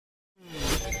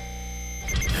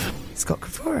Scott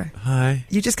Cafaro. Hi.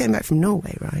 You just came back from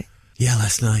Norway, right? Yeah,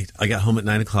 last night. I got home at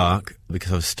 9 o'clock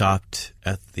because I was stopped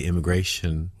at the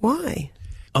immigration. Why?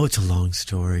 Oh, it's a long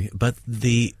story. But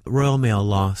the Royal Mail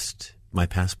lost my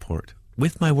passport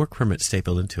with my work permit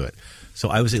stapled into it. So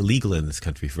I was illegal in this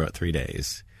country for about 3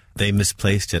 days. They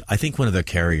misplaced it. I think one of their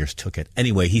carriers took it.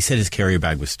 Anyway, he said his carrier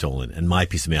bag was stolen, and my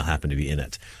piece of mail happened to be in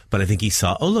it. But I think he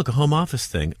saw, oh, look, a home office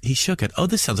thing. He shook it. Oh,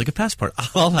 this sounds like a passport.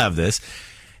 I'll have this.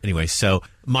 Anyway, so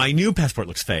my new passport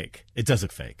looks fake. It does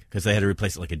look fake because they had to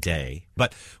replace it like a day.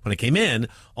 But when I came in,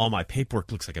 all my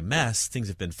paperwork looks like a mess. Things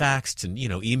have been faxed and,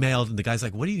 emailed. And the guy's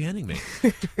like, what are you handing me?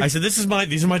 I said, these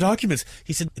are my documents.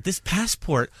 He said, this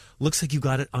passport looks like you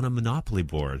got it on a Monopoly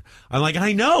board. I'm like,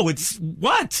 I know. It's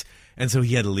what? And so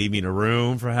he had to leave me in a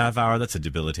room for a half hour. That's a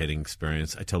debilitating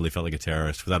experience. I totally felt like a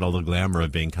terrorist without all the glamour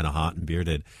of being kind of hot and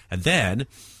bearded. And then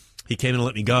he came in and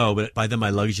let me go, but by then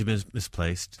my luggage had been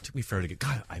misplaced. It took me forever to get.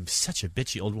 God, I'm such a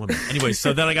bitchy old woman. Anyway,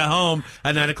 so then I got home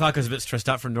at 9 o'clock. I was a bit stressed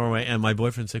out from Norway, and my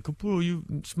boyfriend said, Kapoor, you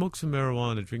smoke some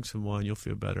marijuana, drink some wine, you'll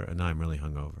feel better. And now I'm really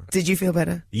hungover. Did you feel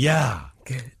better? Yeah.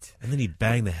 Good. And then he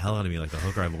banged the hell out of me like the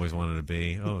hooker I've always wanted to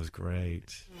be. Oh, it was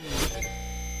great.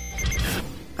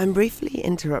 I'm briefly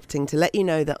interrupting to let you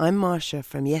know that I'm Marsha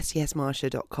from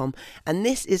yesyesmarsha.com, and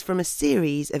this is from a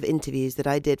series of interviews that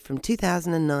I did from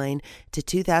 2009 to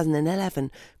 2011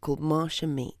 called Marsha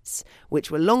Meets, which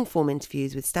were long-form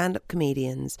interviews with stand-up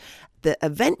comedians that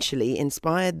eventually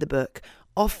inspired the book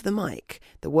Off the Mic,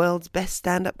 The World's Best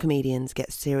Stand-Up Comedians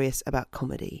Get Serious About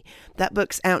Comedy. That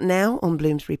book's out now on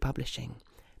Bloomsbury Publishing.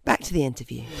 Back to the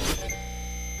interview.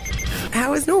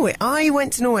 How was Norway? I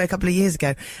went to Norway a couple of years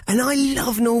ago, and I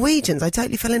love Norwegians. I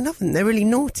totally fell in love with them. They're really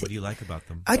naughty. What do you like about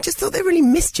them? I just thought they're really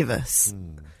mischievous.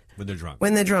 When they're drunk.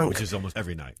 When they're drunk. Which is almost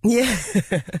every night. Yeah.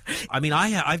 I mean,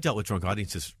 I've dealt with drunk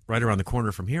audiences right around the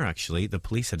corner from here, actually. The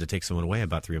police had to take someone away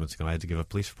about 3 months ago. I had to give a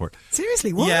police report.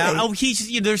 Seriously? Why? Yeah. Oh,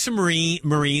 there's some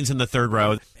Marines in the third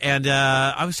row. And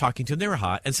I was talking to them. They were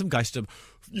hot. And some guy stood,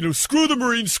 screw the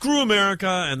Marines, screw America.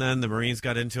 And then the Marines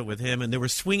got into it with him. And they were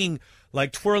swinging,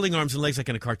 like twirling arms and legs like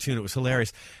in a cartoon. It was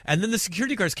hilarious. And then the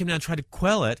security guards came down and tried to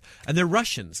quell it. And they're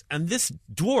Russians. And this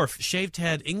dwarf, shaved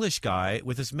head English guy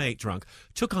with his mate drunk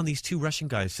took on these two Russian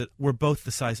guys that were both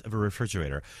the size of a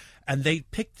refrigerator. And they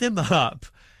picked them up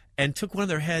and took one of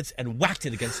their heads and whacked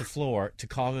it against the floor to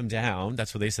calm him down.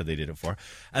 That's what they said they did it for.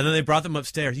 And then they brought them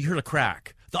upstairs. You heard a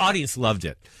crack. The audience loved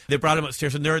it. They brought him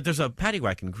upstairs, and there's a paddy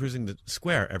wagon cruising the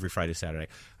square every Friday, Saturday.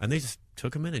 And they just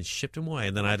took him in and shipped him away.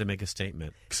 And then I had to make a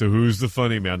statement. So who's the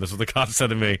funny man? That's what the cop said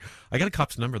to me. I got a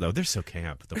cop's number, though. They're so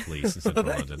camp, the police in Central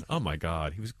London. Oh, my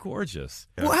God. He was gorgeous.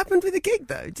 Yeah. What happened with the gig,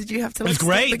 though? Did you have to, It was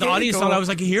great. The audience thought I was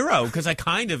like a hero because I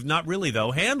kind of, not really,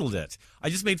 though, handled it. I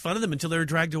just made fun of them until they were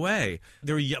dragged away.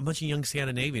 There were a bunch of young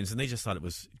Scandinavians, and they just thought it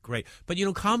was great. But,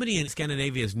 comedy in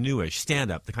Scandinavia is newish,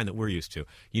 stand-up, the kind that we're used to.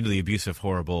 The abusive,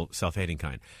 horrible, self-hating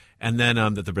kind. And then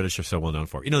that the British are so well known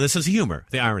for. This is humor,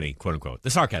 the irony, quote-unquote,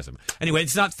 the sarcasm. Anyway,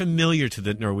 it's not familiar to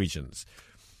the Norwegians.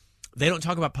 They don't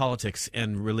talk about politics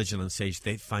and religion on stage.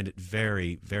 They find it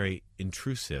very, very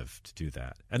intrusive to do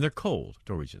that. And they're cold,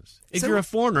 Norwegians. If you're a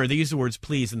foreigner, they use the words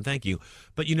please and thank you.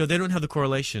 But, they don't have the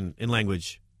correlation in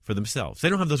language for themselves. They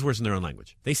don't have those words in their own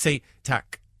language. They say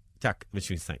tak, which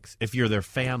means thanks. If you're their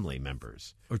family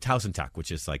members. Or tausend tak,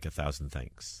 which is like 1,000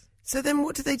 thanks. So then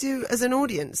what do they do as an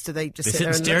audience? Do they just sit there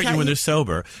and stare look at you when they're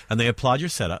sober, and they applaud your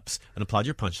setups and applaud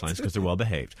your punchlines because they're well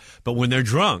behaved. But when they're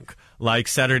drunk, like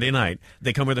Saturday night,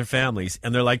 they come with their families,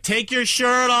 and they're like, take your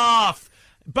shirt off!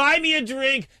 Buy me a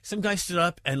drink! Some guy stood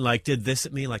up and did this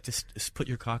at me, just put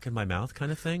your cock in my mouth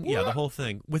kind of thing. What? Yeah, the whole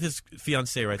thing. With his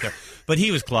fiancée right there. But he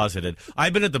was closeted.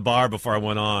 I'd been at the bar before I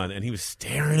went on, and he was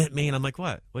staring at me, and I'm like,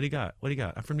 what? What do you got? What do you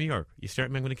got? I'm from New York. You stare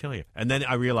at me, I'm going to kill you. And then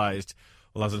I realized,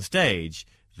 while I was on stage,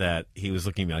 that he was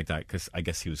looking at me like that because I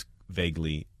guess he was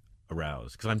vaguely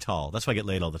aroused because I'm tall. That's why I get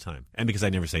laid all the time. And because I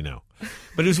never say no.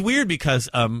 But it was weird because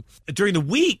during the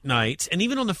weeknights and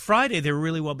even on the Friday, they were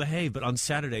really well behaved. But on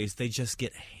Saturdays, they just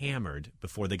get hammered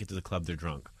before they get to the club. They're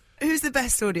drunk. Who's the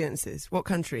best audiences? What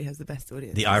country has the best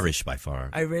audiences? The Irish, by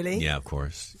far. Oh, really? Yeah, of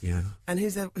course. Yeah. And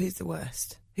who's the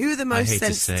worst? Who are the most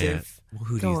sensitive? To say it. Well,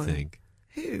 who do you think?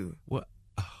 Who? What?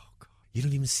 Oh, God. You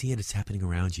don't even see it. It's happening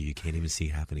around you. You can't even see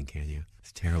it happening, can you?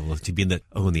 It's terrible to be in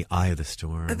the eye of the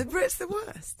storm. Are the Brits the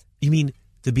worst? You mean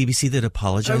the BBC that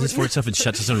apologizes for itself and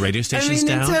shuts its own radio stations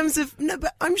down? in terms of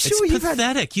but I'm sure it's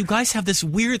pathetic. You guys have this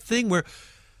weird thing where,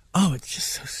 it's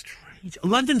just so strange.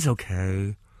 London's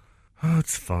okay. Oh,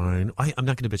 it's fine. I'm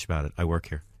not going to bitch about it. I work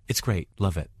here. It's great.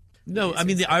 Love it. No, I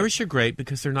mean the Irish are great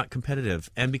because they're not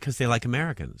competitive and because they like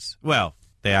Americans. Well,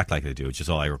 they act like they do, which is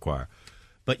all I require.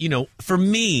 But, you know, for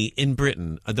me in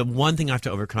Britain, the one thing I have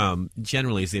to overcome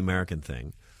generally is the American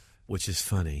thing, which is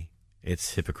funny.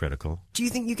 It's hypocritical. Do you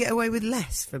think you get away with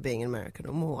less for being an American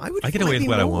or more? I get away with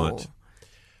what I want.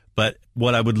 But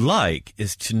what I would like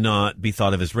is to not be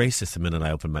thought of as racist the minute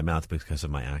I open my mouth because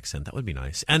of my accent. That would be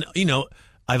nice. And, you know,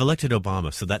 I've elected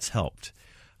Obama, so that's helped.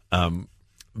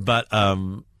 But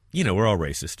you know, we're all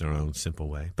racist in our own simple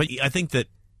way. But I think that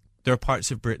there are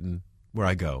parts of Britain where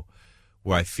I go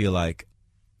where I feel like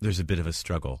there's a bit of a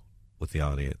struggle with the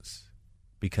audience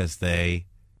because they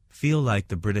feel like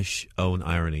the British own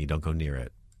irony, don't go near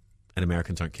it. And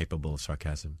Americans aren't capable of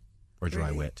sarcasm or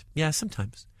dry wit. Yeah,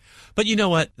 sometimes. But you know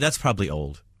what? That's probably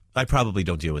old. I probably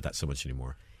don't deal with that so much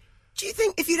anymore. Do you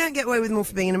think if you don't get away with more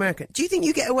for being an American, do you think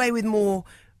you get away with more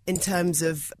in terms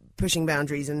of pushing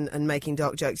boundaries and making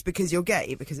dark jokes because you're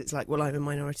gay? Because it's like, well, I'm a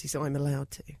minority, so I'm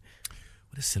allowed to.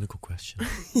 What a cynical question.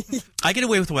 I get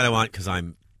away with what I want because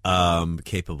I'm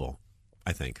capable,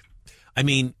 I think. I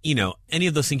mean, you know, any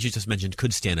of those things you just mentioned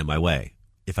could stand in my way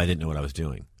if I didn't know what I was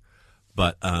doing.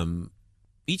 But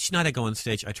each night I go on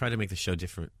stage, I try to make the show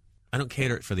different. I don't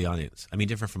cater it for the audience. I mean,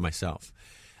 different from myself.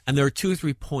 And there are 2 or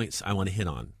 3 points I want to hit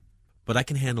on. But I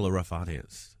can handle a rough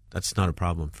audience. That's not a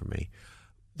problem for me.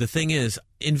 The thing is,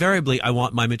 invariably, I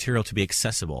want my material to be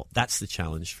accessible. That's the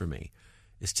challenge for me,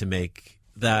 is to make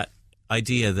that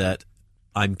idea that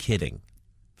I'm kidding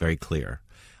very clear.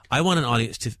 I want an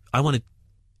audience I want to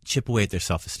chip away at their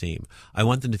self-esteem. I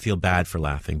want them to feel bad for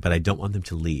laughing, but I don't want them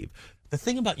to leave. The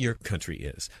thing about your country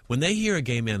is, when they hear a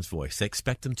gay man's voice, they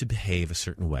expect them to behave a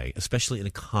certain way, especially in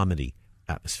a comedy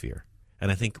atmosphere.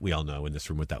 And I think we all know in this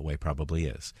room what that way probably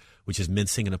is, which is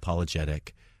mincing and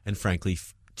apologetic and, frankly,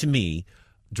 to me,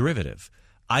 derivative.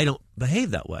 I don't behave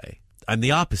that way. I'm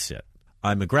the opposite.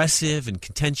 I'm aggressive and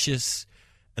contentious,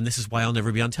 and this is why I'll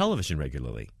never be on television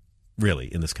regularly,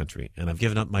 really, in this country. And I've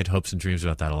given up my hopes and dreams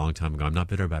about that a long time ago. I'm not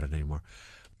bitter about it anymore.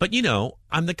 But, you know,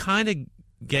 I'm the kind of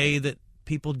gay that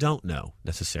people don't know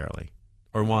necessarily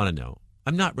or want to know.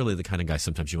 I'm not really the kind of guy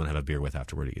sometimes you want to have a beer with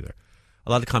afterward either. A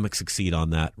lot of comics succeed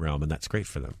on that realm, and that's great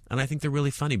for them. And I think they're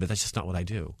really funny, but that's just not what I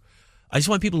do. I just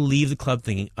want people to leave the club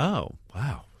thinking, oh,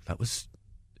 wow, that was...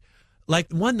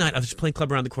 Like one night I was playing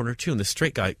club around the corner too, and this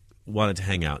straight guy wanted to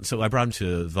hang out. And so I brought him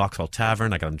to the Vauxhall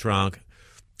Tavern. I got him drunk.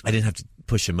 I didn't have to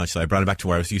push him much, so I brought him back to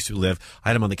where I was used to live. I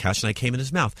had him on the couch, and I came in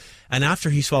his mouth. And after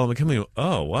he swallowed my cum, he went,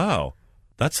 oh, wow,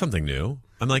 that's something new.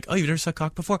 I'm like, oh, you've never sucked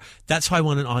cock before? That's how I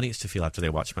want an audience to feel after they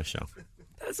watch my show.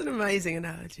 That's an amazing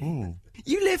analogy.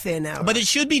 You live here now, But it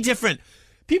should be different.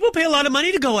 People pay a lot of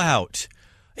money to go out.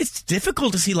 It's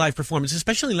difficult to see live performance,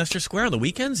 especially in Leicester Square on the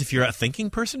weekends. If you're a thinking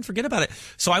person, forget about it.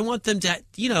 So I want them to,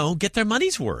 you know, get their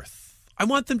money's worth. I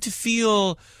want them to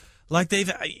feel like they've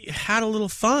had a little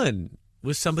fun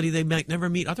with somebody they might never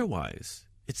meet otherwise.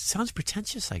 It sounds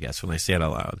pretentious, I guess, when I say it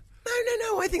out loud.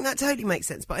 No, I think that totally makes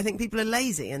sense. But I think people are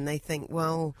lazy and they think,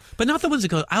 well... But not the ones that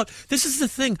go out. This is the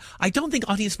thing. I don't think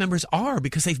audience members are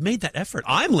because they've made that effort.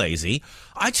 I'm lazy.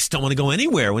 I just don't want to go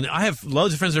anywhere. When I have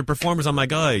loads of friends that are performers, I'm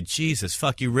like, oh, Jesus,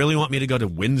 fuck, you really want me to go to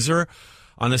Windsor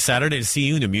on a Saturday to see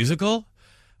you in a musical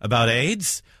about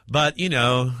AIDS? But, you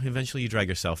know, eventually you drag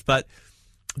yourself. But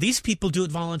these people do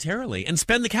it voluntarily and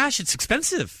spend the cash. It's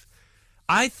expensive.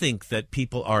 I think that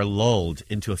people are lulled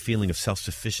into a feeling of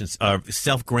self-sufficiency,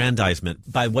 self-grandizement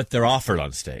by what they're offered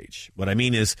on stage. What I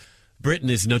mean is, Britain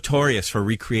is notorious for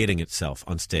recreating itself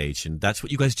on stage, and that's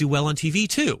what you guys do well on TV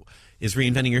too, is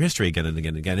reinventing your history again and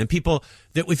again and again. And people,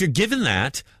 that if you're given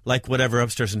that, like whatever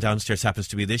upstairs and downstairs happens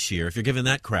to be this year, if you're given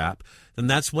that crap, then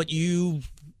that's what you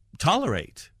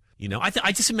tolerate. You know,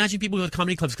 I just imagine people go to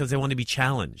comedy clubs because they want to be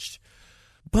challenged.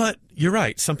 But you're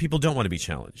right. Some people don't want to be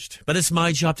challenged. But it's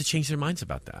my job to change their minds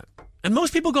about that. And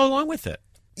most people go along with it.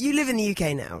 You live in the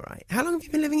UK now, right? How long have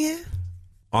you been living here?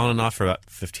 On and off for about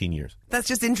 15 years. That's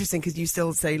just interesting because you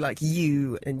still say, like,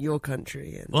 you and your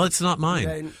country. And well, it's not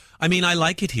mine. I mean, I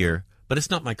like it here, but it's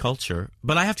not my culture.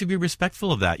 But I have to be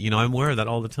respectful of that. You know, I'm aware of that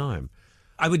all the time.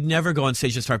 I would never go on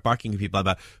stage and start barking at people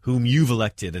about whom you've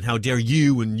elected and how dare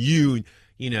you and you.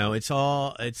 You know, it's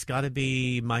got to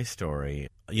be my story.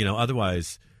 You know,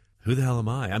 otherwise, who the hell am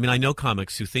I? I mean, I know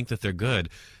comics who think that they're good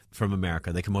from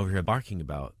America. They come over here barking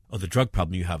about, the drug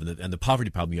problem you have and the poverty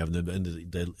problem you have and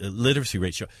the literacy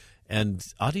rate show. And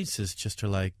audiences just are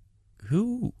like,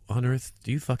 who on earth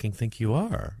do you fucking think you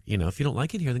are? You know, if you don't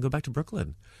like it here, then go back to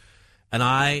Brooklyn. And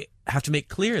I have to make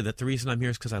clear that the reason I'm here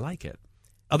is because I like it.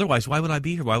 Otherwise, why would I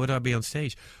be here? Why would I be on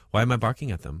stage? Why am I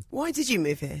barking at them? Why did you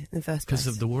move here in the first place? Because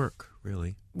of the work,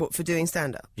 really. What, for doing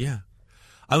stand-up? Yeah.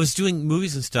 I was doing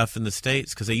movies and stuff in the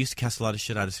States because I used to cast a lot of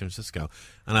shit out of San Francisco,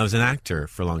 and I was an actor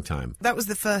for a long time. That was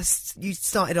the first. You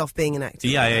started off being an actor.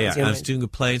 Yeah. And I was doing a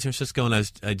play in San Francisco, and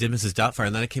I did Mrs. Doubtfire,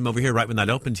 and then I came over here right when that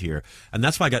opened here, and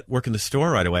that's why I got work in the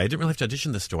store right away. I didn't really have to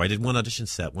audition the store. I did one audition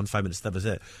set, 5 minutes. That was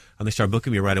it, and they started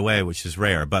booking me right away, which is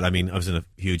rare. But I mean, I was in a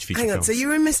huge feature film. So you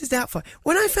were in Mrs. Doubtfire.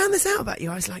 When I found this out about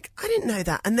you, I was like, I didn't know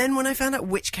that. And then when I found out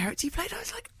which character you played, I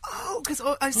was like, oh, because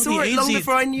I saw it long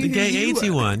before I knew the who gay you AIDS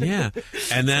were. one, yeah.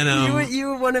 And then you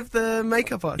were one of the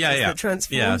makeup artists that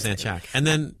transformed. Yeah, I was Aunt Jack. And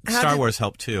then Star Wars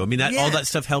helped too. I mean, all that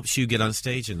stuff helps you get on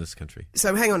stage in this country.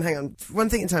 So hang on. One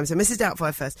thing at a time. So Mrs.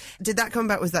 Doubtfire first. Did that come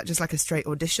back? Was that just like a straight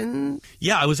audition?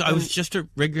 Yeah, I was just a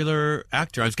regular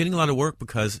actor. I was getting a lot of work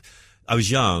because I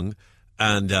was young.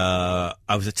 And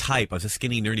I was a type. I was a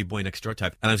skinny, nerdy boy next door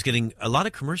type. And I was getting a lot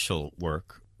of commercial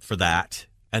work for that.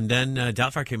 And then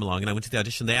Doubtfire came along, and I went to the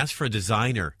audition. They asked for a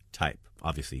designer type,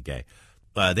 obviously gay.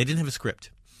 They didn't have a script.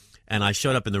 And I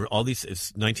showed up, and there were all these,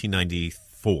 it's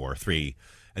 1994, 3.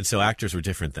 And so actors were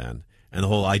different then. And the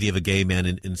whole idea of a gay man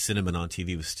in cinema and on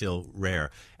TV was still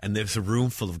rare. And there was a room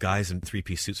full of guys in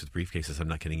 3-piece suits with briefcases. I'm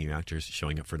not kidding you, actors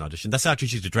showing up for an audition. That's how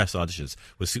actors used to dress auditions,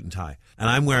 with suit and tie. And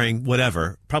I'm wearing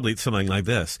whatever, probably something like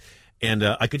this. And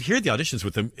I could hear the auditions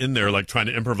with them in there, like trying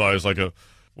to improvise, like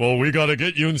well, we got to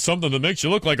get you in something that makes you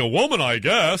look like a woman, I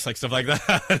guess. Like stuff like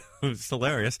that. It's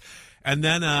hilarious. And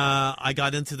then I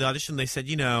got into the audition. They said,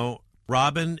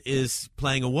 Robin is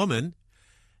playing a woman,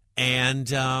 and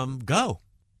go.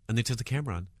 And they took the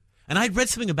camera on. And I'd read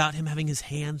something about him having his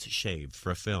hands shaved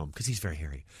for a film because he's very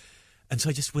hairy. And so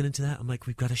I just went into that. I'm like,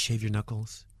 we've got to shave your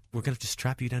knuckles. We're going to have to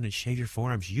strap you down and shave your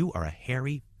forearms. You are a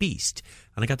hairy beast.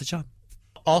 And I got the job.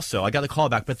 Also, I got the call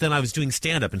back, but then I was doing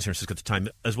stand-up in San Francisco at the time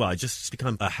as well. I just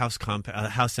become a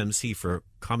house MC for a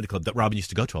comedy club that Robin used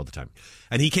to go to all the time.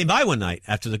 And he came by one night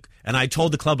and I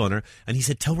told the club owner, and he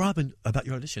said, tell Robin about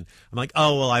your audition. I'm like,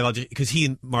 oh, well, I auditioned, because he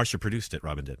and Marcia produced it,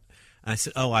 Robin did. And I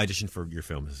said, oh, I auditioned for your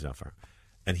film, Mrs. Doubtfire.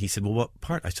 And he said, well, what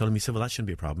part? I told him, he said, well, that shouldn't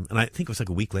be a problem. And I think it was like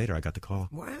a week later I got the call.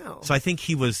 Wow. So I think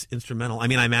he was instrumental. I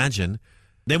mean, I imagine.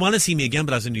 They want to see me again,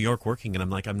 but I was in New York working, and I'm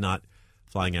like, I'm not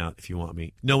flying out if you want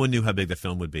me. No one knew how big the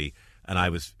film would be. And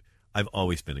I've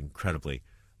always been incredibly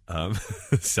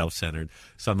self-centered.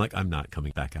 So I'm like, I'm not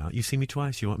coming back out. You've seen me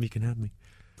twice. You want me, you can have me.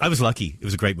 I was lucky. It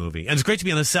was a great movie. And it's great to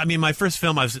be on the set. I mean, my first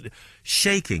film, I was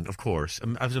shaking, of course.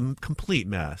 I was a complete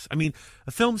mess. I mean,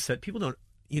 a film set, people don't,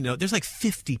 there's like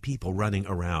 50 people running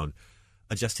around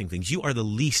adjusting things. You are the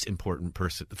least important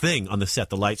thing on the set.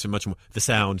 The lights are much more, the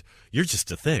sound, you're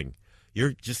just a thing.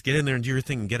 You're just get in there and do your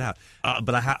thing and get out.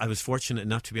 But I was fortunate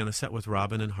enough to be on a set with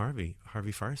Robin and Harvey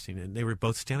Fierstein, and they were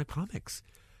both stand-up comics.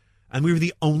 And we were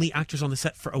the only actors on the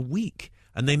set for a week.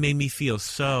 And they made me feel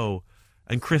so...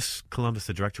 And Chris Columbus,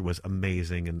 the director, was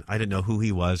amazing, and I didn't know who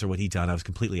he was or what he'd done. I was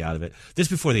completely out of it. This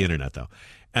before the internet, though.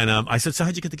 And I said, so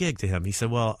how'd you get the gig? To him. He said,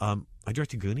 well, I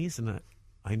directed Goonies, and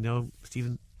I know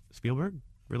Steven Spielberg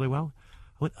really well.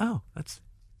 I went,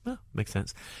 makes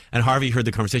sense. And Harvey heard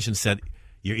the conversation and said...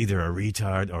 You're either a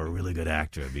retard or a really good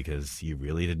actor because you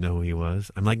really didn't know who he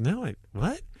was. I'm like, no,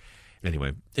 what?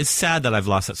 Anyway, it's sad that I've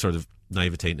lost that sort of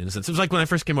naivete and innocence. It was like when I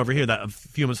first came over here, that a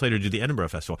few months later to do the Edinburgh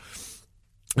Festival.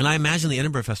 And I imagine the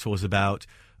Edinburgh Festival was about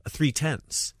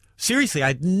 3/10. Seriously, I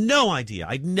had no idea.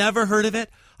 I'd never heard of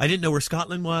it. I didn't know where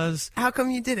Scotland was. How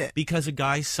come you did it? Because a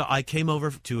guy I came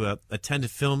over to attend a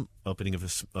film opening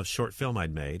of a short film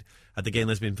I'd made at the Gay and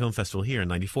Lesbian Film Festival here in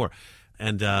 94.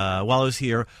 And while I was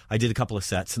here, I did a couple of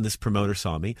sets, and this promoter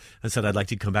saw me and said, I'd like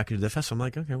to come back into the festival. I'm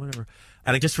like, okay, whatever.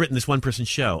 And I just written this one-person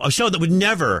show, a show that would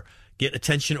never get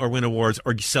attention or win awards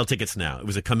or sell tickets now. It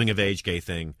was a coming-of-age gay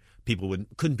thing. People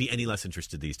couldn't be any less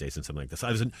interested these days in something like this.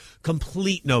 I was a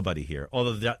complete nobody here,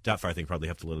 although the Doubtfire thing probably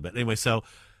helped a little bit. Anyway, so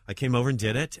I came over and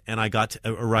did it, and I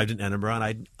arrived in Edinburgh,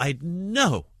 and I had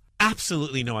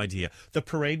absolutely no idea. The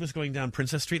parade was going down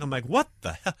Princess Street. I'm like, what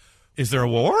the hell? Is there a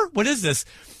war? What is this?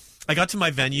 I got to my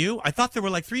venue. I thought there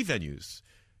were like 3 venues.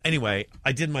 Anyway,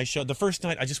 I did my show. The first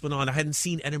night I just went on. I hadn't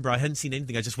seen Edinburgh. I hadn't seen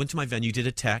anything. I just went to my venue, did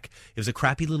a tech. It was a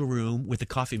crappy little room with a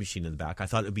coffee machine in the back. I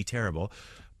thought it would be terrible.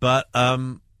 But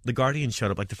the Guardian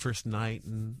showed up like the first night,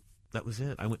 and that was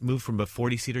it. I moved from a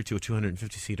 40-seater to a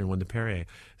 250-seater and won the Perrier.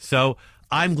 So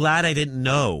I'm glad I didn't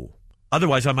know.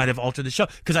 Otherwise, I might have altered the show.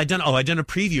 Because I'd done a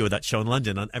preview of that show in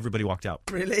London, and everybody walked out.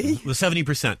 Really? It was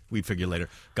 70%, we figured later.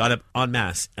 Got up en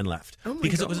masse and left. Oh my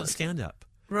because God. it wasn't stand-up.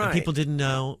 Right. And people didn't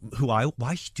know why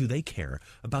do they care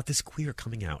about this queer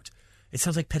coming out It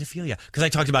sounds like pedophilia. Because I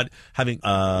talked about having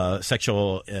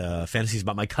sexual fantasies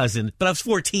about my cousin, but I was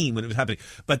 14 when it was happening.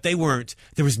 But they weren't.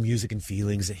 There was music and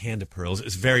feelings, a hand of pearls. It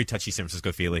was very touchy San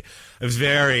Francisco feely. It was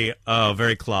very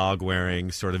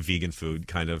clog-wearing, sort of vegan food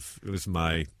kind of. It was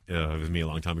me a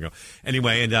long time ago.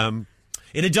 Anyway, and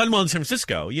it had done well in San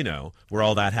Francisco, where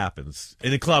all that happens.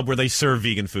 In a club where they serve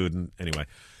vegan food. And anyway.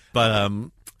 But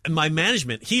my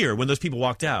management here, when those people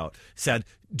walked out, said,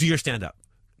 do your stand-up.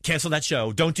 Cancel that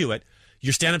show. Don't do it.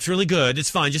 Your stand-up's really good. It's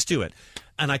fine. Just do it.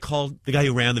 And I called the guy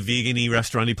who ran the vegan-y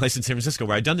restaurant place in San Francisco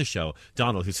where I'd done the show,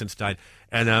 Donald, who since died.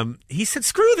 And he said,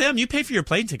 screw them. You pay for your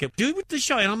plane ticket. Do the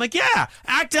show. And I'm like, yeah,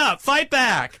 act up. Fight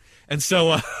back. And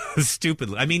so,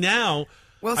 stupidly. I mean, now...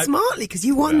 Well, smartly, because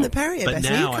you won the Perrier Best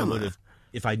Newcomer. But now I would have...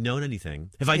 If I'd known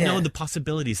anything, if I'd known the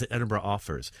possibilities that Edinburgh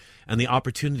offers and the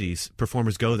opportunities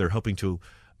performers go there hoping to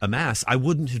amass, I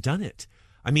wouldn't have done it.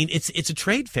 I mean, it's a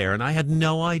trade fair, and I had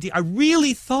no idea. I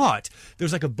really thought there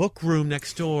was like a book room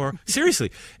next door.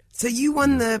 Seriously. So you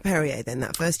won the Perrier then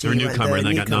that first year? You were a newcomer, and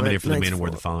then I got nominated for the main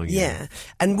award the following year. Yeah.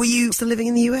 And were you still living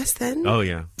in the US then? Oh,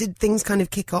 yeah. Did things kind of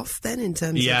kick off then in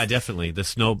terms of... Yeah, definitely. The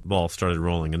snowball started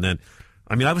rolling. And then,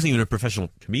 I mean, I wasn't even a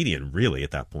professional comedian, really,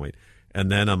 at that point. And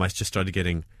then I just started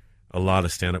getting a lot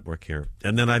of stand-up work here.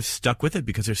 And then I've stuck with it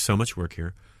because there's so much work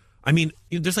here. I mean,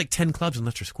 there's like 10 clubs in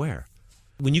Leicester Square.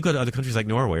 When you go to other countries like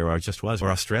Norway, where I just was, or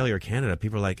Australia or Canada,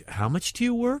 people are like, how much do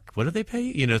you work? What do they pay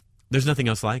you? There's nothing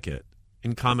else like it.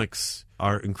 And comics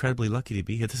are incredibly lucky to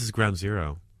be here. This is ground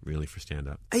zero, really, for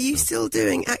stand-up. Are you still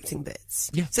doing acting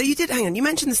bits? Yeah. So you did, hang on, you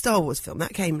mentioned the Star Wars film.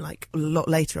 That came like a lot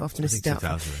later after Mrs. Doubtfire.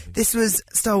 2000, I think. This was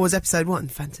Star Wars Episode 1,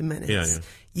 Phantom Menace. Yeah.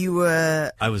 You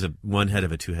were... I was one head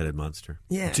of a two-headed monster.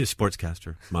 Yeah.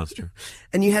 Sportscaster monster.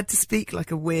 And you had to speak like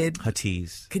a weird...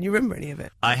 Huttese. Can you remember any of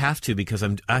it? I have to because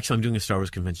I'm doing a Star Wars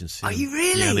convention soon. Are you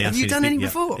really? Yeah, Have you done any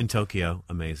before? In Tokyo.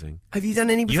 Amazing. Have you done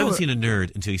any before? You haven't seen a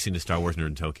nerd until you've seen a Star Wars nerd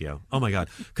in Tokyo. Oh, my God.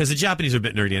 Because the Japanese are a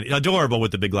bit nerdy and adorable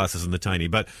with the big glasses and the tiny.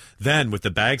 But then with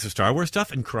the bags of Star Wars stuff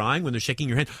and crying when they're shaking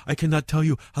your hand, I cannot tell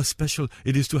you how special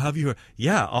it is to have you here.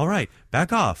 Yeah, all right.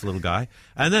 Back off, little guy.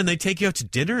 And then they take you out to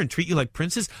dinner and treat you like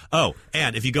princes. Oh,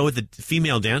 and if you go with the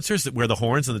female dancers that wear the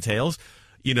horns and the tails,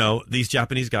 these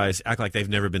Japanese guys act like they've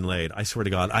never been laid. I swear to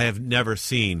God, I have never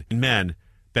seen men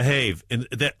behave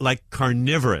like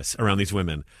carnivorous around these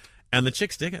women. And the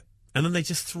chicks dig it. And then they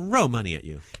just throw money at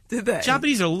you. Did they?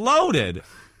 Japanese are loaded.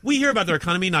 We hear about their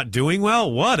economy not doing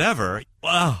well. Whatever.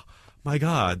 Oh, my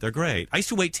God, they're great. I used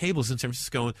to wait tables in San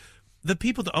Francisco, and the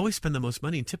people that always spend the most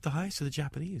money and tip the highest are the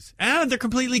Japanese. And they're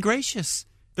completely gracious.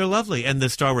 They're lovely. And the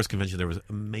Star Wars convention there was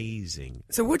amazing.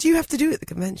 So what do you have to do at the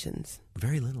conventions?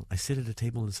 Very little. I sit at a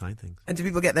table and sign things. And do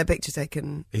people get their picture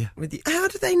taken with you? Yeah. How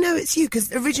do they know it's you?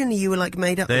 Because originally you were like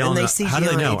made up and they CGI'd. How do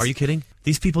they know? Are you kidding?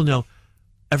 These people know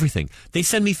everything. They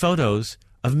send me photos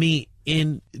of me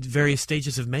in various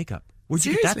stages of makeup. Where'd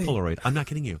you get that Polaroid? I'm not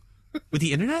kidding you. With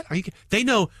the internet? Are you kidding? They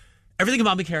know everything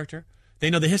about my character. They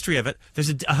know the history of it. There's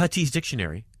a Huttese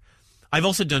dictionary. I've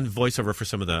also done voiceover for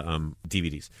some of the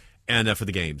DVDs and for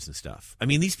the games and stuff. I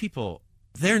mean, these people,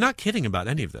 they're not kidding about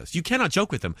any of this. You cannot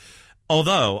joke with them.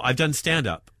 Although I've done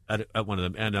stand-up at one of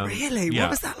them. And really? Yeah, what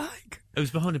was that like? It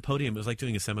was behind a podium. It was like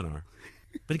doing a seminar.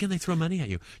 But again, they throw money at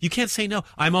you. You can't say no.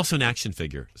 I'm also an action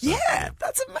figure. So, yeah,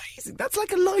 that's amazing. That's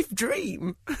like a life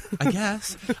dream. I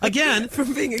guess. Again,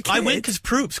 from being a kid. I went because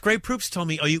Greg Proops told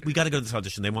me, we got to go to this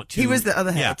audition. They want to. He was the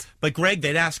other head. Yeah, but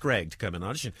they'd asked Greg to come in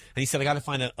audition. And he said, I got to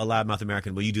find a loudmouth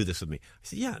American. Will you do this with me? I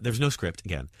said, yeah, there's no script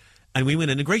again. And we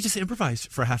went in, and Greg just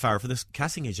improvised for a half hour for this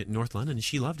casting agent in North London, and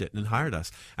she loved it and hired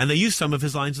us. And they used some of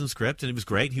his lines in the script, and it was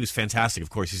great. He was fantastic. Of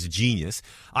course, he's a genius.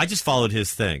 I just followed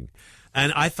his thing.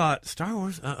 And I thought, Star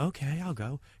Wars? Okay, I'll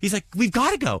go. He's like, we've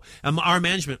got to go. And our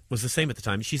management was the same at the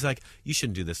time. She's like, you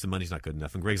shouldn't do this. The money's not good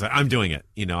enough. And Greg's like, I'm doing it.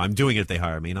 I'm doing it if they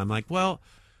hire me. And I'm like, well,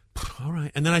 all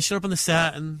right. And then I showed up on the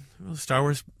set, and Star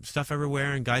Wars stuff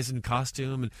everywhere, and guys in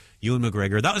costume, and Ewan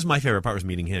McGregor. That was my favorite part, was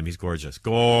meeting him. He's gorgeous.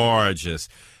 Gorgeous.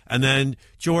 And then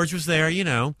George was there,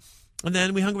 and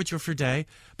then we hung with you for a day.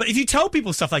 But if you tell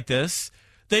people stuff like this,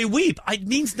 they weep. It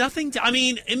means nothing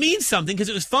it means something because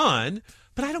it was fun.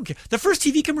 But I don't care. The first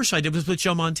TV commercial I did was with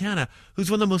Joe Montana, who's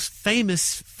one of the most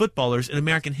famous footballers in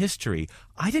American history.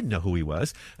 I didn't know who he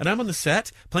was. And I'm on the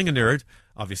set, playing a nerd,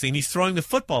 obviously, and he's throwing the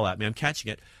football at me. I'm catching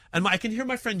it. And I can hear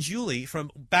my friend Julie from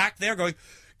back there going,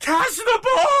 catch the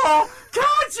ball!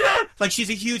 Catch it! Like, she's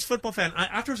a huge football fan.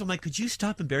 Afterwards, I'm like, could you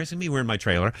stop embarrassing me? We're in my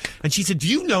trailer. And she said, do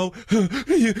you know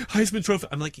Heisman Trophy?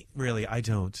 I'm like, really, I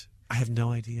don't. I have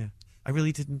no idea. I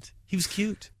really didn't. He was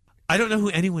cute. I don't know who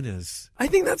anyone is. I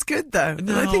think that's good, though.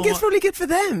 No, and I think it's probably good for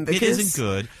them. Because... It isn't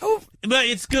good. Oh. But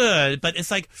it's good. But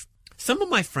it's like, Some of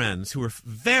my friends who are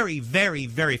very, very,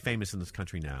 very famous in this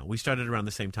country now, we started around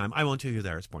the same time. I won't tell you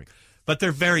there, it's boring. But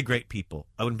they're very great people.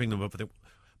 I wouldn't bring them up.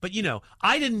 But, you know,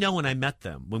 I didn't know when I met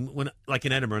them, when like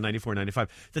in Edinburgh, 94,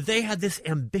 95, that they had this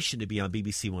ambition to be on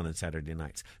BBC One on Saturday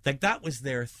nights. Like, that was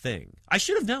their thing. I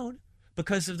should have known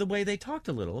because of the way they talked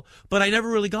a little, but I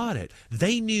never really got it.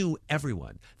 They knew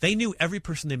everyone. They knew every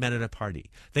person they met at a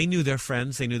party. They knew their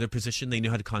friends. They knew their position. They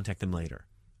knew how to contact them later.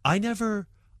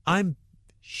 I'm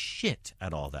shit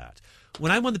at all that.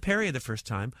 When I won the Perrier the first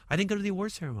time, I didn't go to the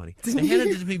award ceremony. They handed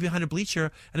it to me behind a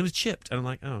bleacher, and it was chipped. And I'm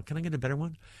like, oh, can I get a better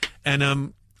one? And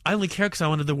I only care because I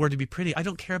wanted the award to be pretty. I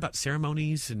don't care about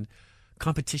ceremonies and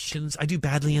competitions. I do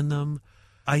badly in them.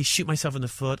 I shoot myself in the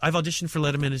foot. I've auditioned for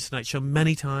Letterman and Tonight Show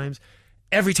many times.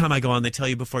 Every time I go on, they tell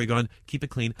you before you go on, keep it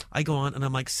clean. I go on, and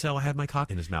I'm like, so I had my cock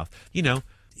in his mouth. You know,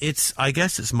 I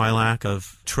guess it's my lack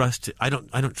of trust. I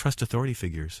don't trust authority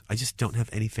figures. I just don't have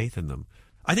any faith in them.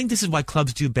 I think this is why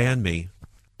clubs do ban me.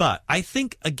 But I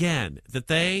think, again, that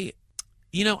they,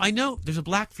 you know, I know there's a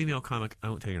black female comic, I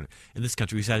won't tell you her name, in this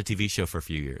country who's had a TV show for a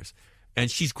few years.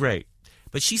 And she's great.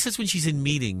 But she says when she's in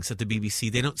meetings at the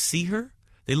BBC, they don't see her.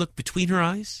 They look between her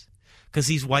eyes. Because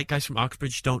these white guys from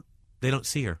Oxbridge don't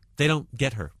see her. They don't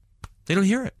get her. They don't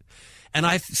hear it.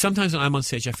 And sometimes when I'm on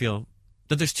stage, I feel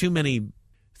that there's too many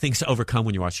things to overcome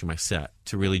when you're watching my set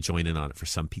to really join in on it for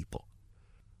some people.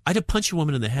 I had to punch a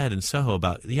woman in the head in Soho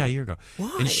about a year ago.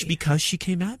 Why? And because she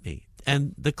came at me,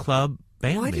 and the club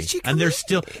banned me. Why did she come and they're at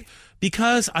still you?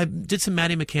 Because I did some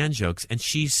Maddie McCann jokes, and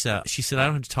she said I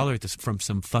don't have to tolerate this from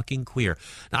some fucking queer.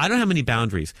 Now I don't have many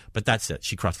boundaries, but that's it.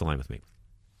 She crossed the line with me,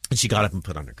 and she got up and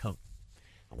put on her coat.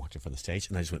 I walked in from the stage,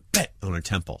 and I just went on her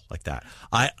temple like that.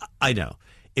 I know.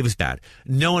 It was bad.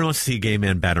 No one wants to see a gay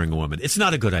man battering a woman. It's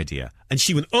not a good idea. And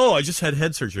she went, oh, I just had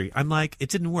head surgery. I'm like, it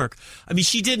didn't work. I mean,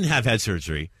 she didn't have head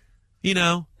surgery, you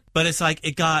know, but it's like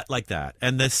it got like that.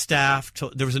 And the staff,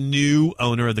 there was a new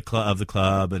owner of the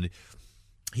club, and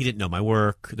he didn't know my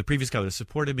work. The previous guy would have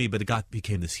supported me, but it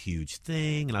became this huge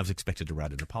thing, and I was expected to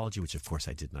write an apology, which of course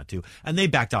I did not do. And they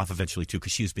backed off eventually too,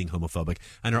 because she was being homophobic,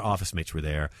 and her office mates were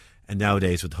there. And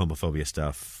nowadays with homophobia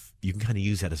stuff, you can kind of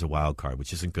use that as a wild card,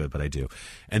 which isn't good, but I do.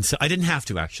 And so I didn't have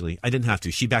to, actually. I didn't have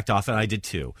to. She backed off, and I did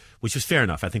too, which was fair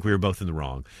enough. I think we were both in the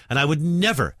wrong. And I would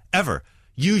never, ever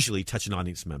usually touch an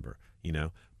audience member, you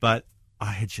know. But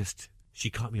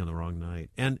she caught me on the wrong night.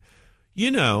 And,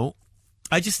 you know,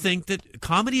 I just think that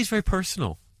comedy is very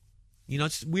personal. You know,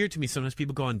 it's weird to me. Sometimes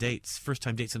people go on dates,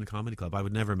 first-time dates in a comedy club. I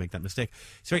would never make that mistake.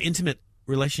 It's a very intimate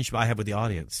relationship I have with the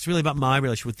audience. It's really about my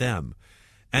relationship with them.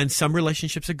 And some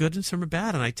relationships are good and some are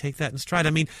bad, and I take that in stride. I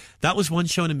mean, that was one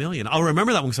show in a million. I'll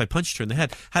remember that one because I punched her in the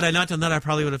head. Had I not done that, I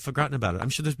probably would have forgotten about it. I'm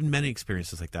sure there's been many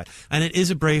experiences like that. And it is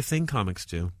a brave thing comics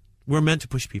do. We're meant to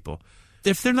push people.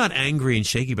 If they're not angry and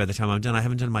shaky by the time I'm done, I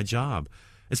haven't done my job.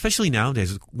 Especially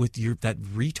nowadays with that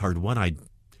retard one-eyed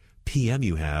PM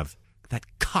you have,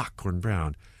 that cock Gordon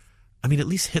Brown. I mean, at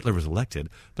least Hitler was elected,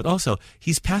 but also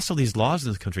he's passed all these laws in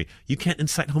this country. You can't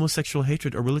incite homosexual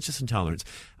hatred or religious intolerance.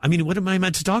 I mean, what am I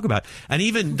meant to talk about? And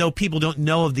even though people don't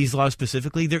know of these laws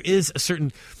specifically, there is a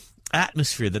certain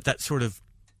atmosphere that sort of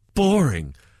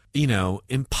boring, you know,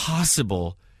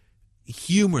 impossible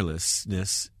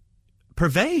humorlessness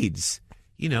pervades,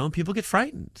 you know, and people get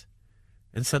frightened.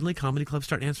 And suddenly comedy clubs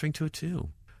start answering to it too.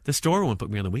 The store won't book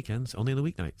me on the weekends, only on the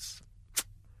weeknights.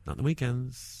 Not on the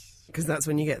weekends. Because that's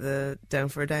when you get the down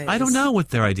for a day. I don't know what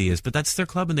their idea is, but that's their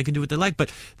club and they can do what they like.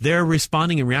 But they're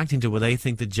responding and reacting to what they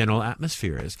think the general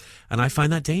atmosphere is. And I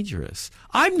find that dangerous.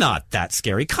 I'm not that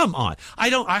scary. Come on. I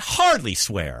hardly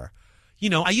swear. You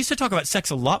know, I used to talk about sex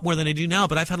a lot more than I do now,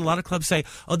 but I've had a lot of clubs say,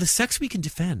 oh, the sex we can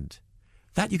defend.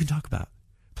 That you can talk about.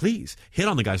 Please, hit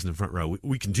on the guys in the front row.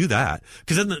 We can do that.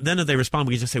 Because then if they respond,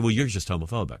 we can just say, well, you're just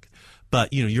homophobic.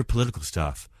 But, you know, your political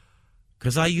stuff.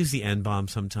 Because I use the N-bomb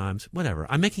sometimes. Whatever.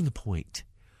 I'm making a point.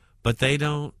 But they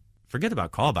don't forget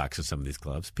about callbacks in some of these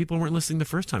clubs. People weren't listening the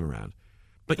first time around.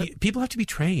 But people have to be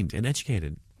trained and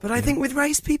educated. But I think with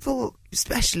race people,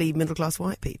 especially middle-class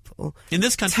white people, in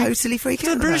this country, totally freak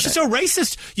out. The British are so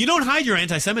racist. You don't hide your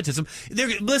anti-Semitism.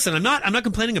 Listen, I'm not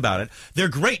complaining about it. They're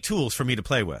great tools for me to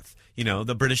play with. You know,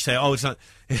 the British say, oh, it's not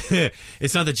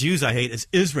the Jews I hate, it's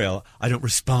Israel I don't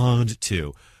respond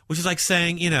to. Which is like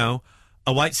saying, you know,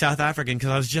 a white South African,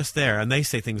 because I was just there, and they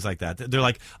say things like that. They're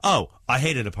like, oh, I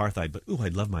hated apartheid, but, ooh,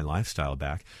 I'd love my lifestyle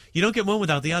back. You don't get one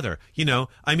without the other. You know,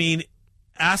 I mean,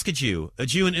 ask a Jew. A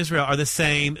Jew and Israel are the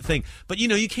same thing. But, you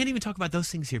know, you can't even talk about those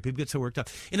things here. People get so worked up.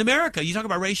 In America, you talk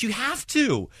about race, you have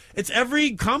to. It's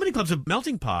every comedy club's a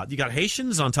melting pot. You got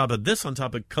Haitians on top of this, on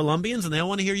top of Colombians, and they all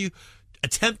want to hear you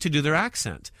attempt to do their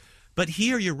accent. But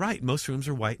here, you're right. Most rooms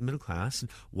are white and middle class.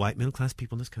 And white middle class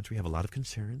people in this country have a lot of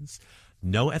concerns.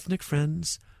 No ethnic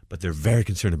friends, but they're very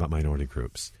concerned about minority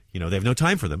groups. They have no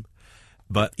time for them.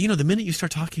 But, the minute you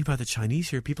start talking about the Chinese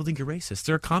here, people think you're racist.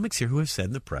 There are comics here who have said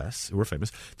in the press, who are famous,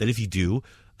 that if you do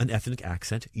an ethnic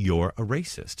accent, you're a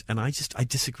racist. And I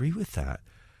disagree with that.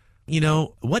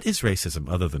 What is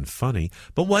racism other than funny?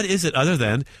 But what is it other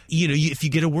than, if you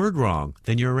get a word wrong,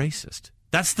 then you're a racist.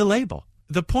 That's the label.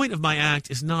 The point of my act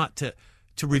is not to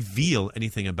reveal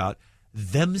anything about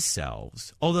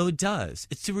themselves, although it does.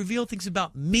 It's to reveal things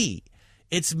about me.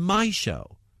 It's my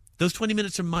show. Those 20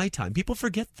 minutes are my time. People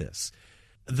forget this.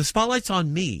 The spotlight's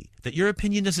on me, that your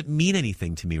opinion doesn't mean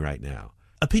anything to me right now.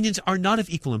 Opinions are not of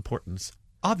equal importance.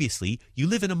 Obviously, you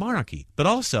live in a monarchy, but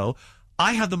also,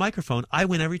 I have the microphone. I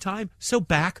win every time. So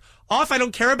back off. I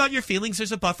don't care about your feelings.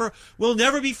 There's a buffer. We'll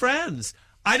never be friends.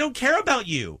 I don't care about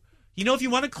you. If you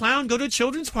want to clown, go to a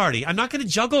children's party. I'm not going to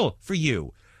juggle for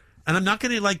you. And I'm not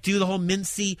going to do the whole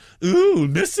mincy,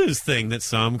 Mrs. thing that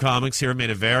some comics here made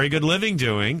a very good living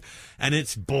doing. And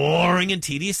it's boring and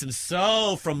tedious and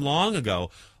so from long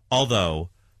ago. Although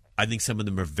I think some of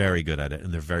them are very good at it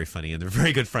and they're very funny and they're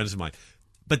very good friends of mine.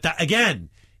 But that, again,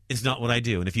 is not what I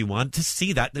do. And if you want to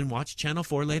see that, then watch Channel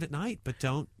 4 late at night. But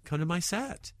don't come to my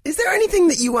set. Is there anything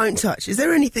that you won't touch? Is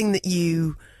there anything that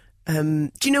you... do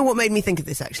you know what made me think of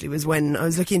this, actually, was when I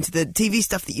was looking into the TV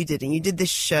stuff that you did, and you did this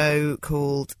show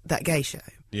called That Gay Show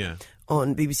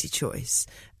on BBC Choice.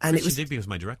 And Christian Digby was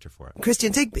my director for it.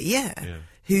 Christian Digby, yeah.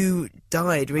 Who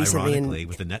died recently. Ironically,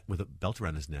 with a belt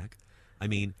around his neck. I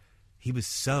mean, he was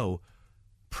so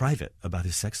private about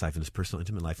his sex life and his personal,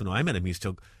 intimate life. And when I met him, he was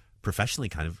still professionally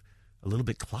kind of a little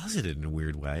bit closeted in a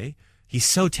weird way. He's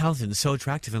so talented and so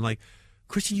attractive. And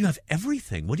Christian, you have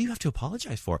everything. What do you have to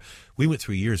apologize for? We went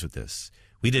through years with this.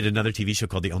 We did another TV show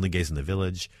called The Only Gays in the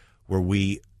Village, where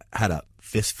we had a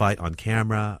fist fight on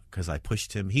camera because I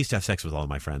pushed him. He used to have sex with all of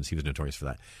my friends. He was notorious for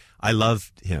that. I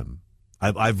loved him.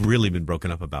 I've really been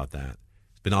broken up about that.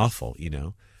 It's been awful,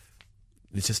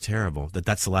 It's just terrible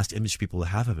that's the last image people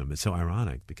have of him. It's so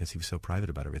ironic because he was so private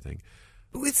about everything.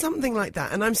 But with something like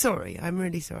that, and I'm sorry, I'm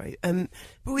really sorry, but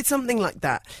with something like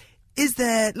that, is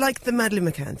there, like the Madeleine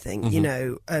McCann thing,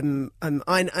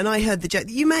 I heard the joke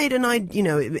that you made, and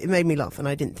it made me laugh, and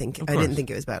I didn't think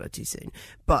it was bad or too soon.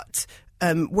 But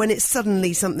when it's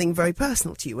suddenly something very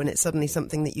personal to you, when it's suddenly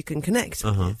something that you can connect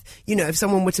with, if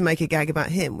someone were to make a gag about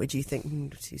him, would you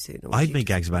think too soon? I'd make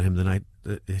gags about him the night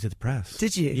it hit the press.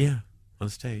 Did you? Yeah, on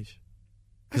stage.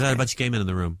 Because I had a bunch of gay men in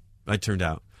the room. I turned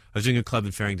out. I was doing a club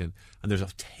in Farringdon, and there's a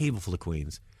table full of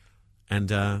queens, and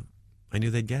I knew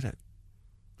they'd get it.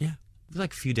 Yeah. It was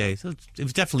like a few days. It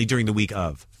was definitely during the week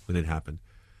of when it happened.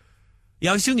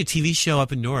 Yeah, I was doing a TV show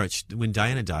up in Norwich when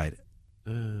Diana died,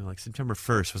 like September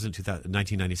 1st, wasn't it,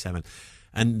 1997?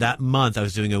 And that month I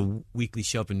was doing a weekly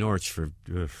show up in Norwich for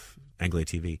Anglia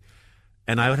TV.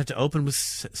 And I would have to open with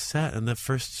set, and the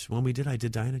first one we did, I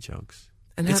did Diana jokes.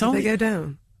 And how did they go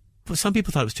down? Some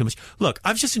people thought it was too much. Look,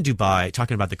 I was just in Dubai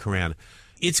talking about the Quran.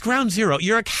 It's ground zero.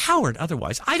 You're a coward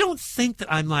otherwise. I don't think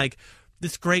that I'm like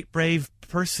this great, brave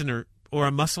person or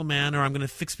a muscle man, or I'm going to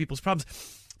fix people's problems.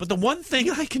 But the one thing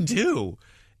I can do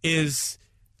is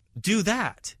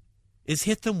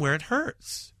hit them where it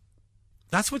hurts.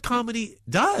 That's what comedy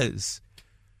does.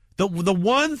 The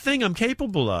one thing I'm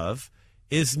capable of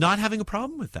is not having a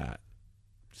problem with that.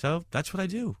 So that's what I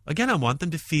do. Again, I want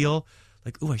them to feel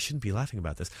like, I shouldn't be laughing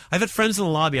about this. I've had friends in the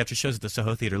lobby after shows at the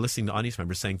Soho Theater listening to audience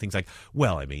members saying things like,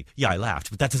 I laughed,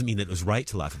 but that doesn't mean that it was right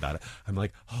to laugh about it. I'm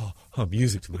like, oh,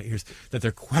 music to my ears, that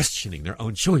they're questioning their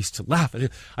own choice to laugh.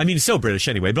 I mean, it's so British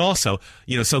anyway, but also,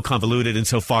 so convoluted and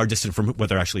so far distant from what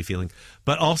they're actually feeling,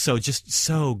 but also just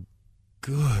so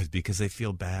good because they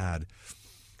feel bad.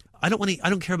 I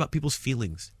don't care about people's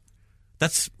feelings.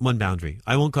 That's one boundary.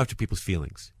 I won't go after people's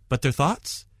feelings, but their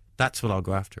thoughts, that's what I'll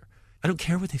go after. I don't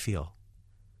care what they feel.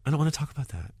 I don't want to talk about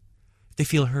that. If they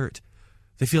feel hurt,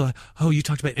 they feel like, you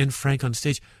talked about Anne Frank on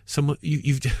stage.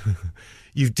 You've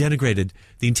denigrated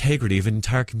the integrity of an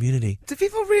entire community. Do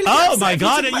people really? Oh my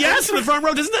God! Yes, in the front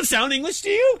row. Doesn't that sound English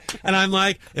to you? And I'm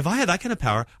like, if I had that kind of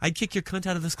power, I'd kick your cunt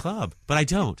out of this club. But I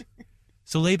don't.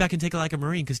 So lay back and take it like a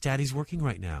Marine, because Daddy's working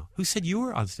right now. Who said you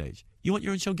were on stage? You want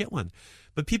your own show? Get one.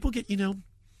 But people get,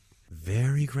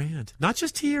 very grand. Not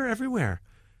just here, everywhere.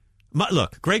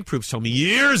 Look, Greg Proops told me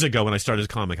years ago when I started as a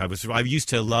comic,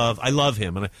 I love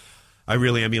him, and I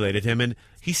really emulated him. And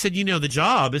he said, the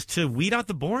job is to weed out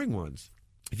the boring ones.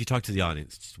 If you talk to the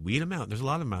audience, just weed them out. There's a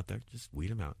lot of them out there. Just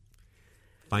weed them out.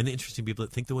 Find the interesting people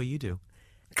that think the way you do.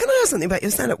 Can I ask something about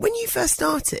your stand-up? When you first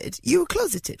started, you were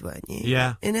closeted, weren't you?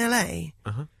 Yeah. In LA?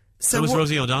 Uh-huh. So was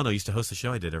Rosie O'Donnell. Used to host the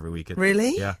show I did every week.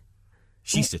 Really? Yeah.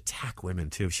 She used to attack women,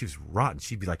 too. She was rotten.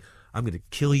 She'd be like, I'm going to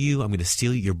kill you. I'm going to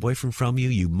steal your boyfriend from you,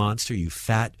 you monster, you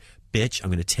fat bitch. I'm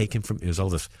going to take him from... It was all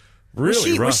this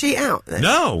really rough. Was she out then?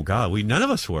 No, God, none of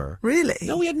us were. Really?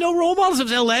 No, we had no role models. It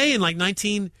was L.A. in like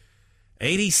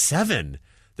 1987.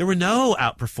 There were no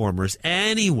out performers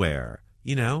anywhere,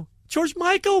 you know? George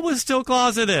Michael was still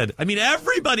closeted. I mean,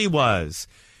 everybody was.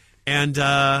 And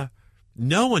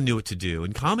no one knew what to do.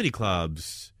 In comedy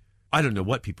clubs, I don't know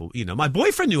what people, you know, my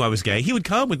boyfriend knew I was gay. He would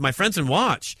come with my friends and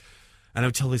watch. And I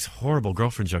would tell these horrible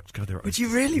girlfriend jokes. God, would you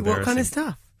really? What kind of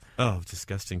stuff? Oh,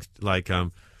 disgusting. Like,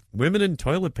 women in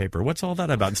toilet paper. What's all that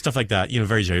about? And stuff like that. You know,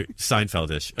 very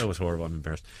Seinfeld-ish. Oh, it was horrible. I'm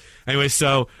embarrassed. Anyway,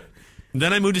 so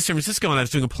then I moved to San Francisco and I was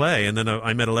doing a play. And then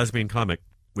I met a lesbian comic,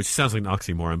 which sounds like an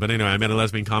oxymoron. But anyway, I met a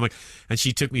lesbian comic and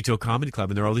she took me to a comedy club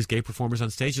and there were all these gay performers on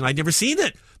stage and I'd never seen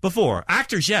it before.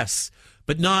 Actors, yes,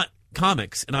 but not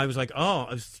comics. And I was like,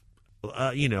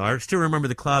 you know, I still remember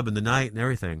the club and the night and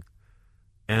everything.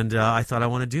 And I thought I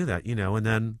want to do that, you know, and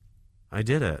then I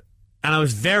did it. And I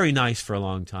was very nice for a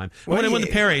long time. When I won the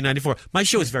Perry in 94, my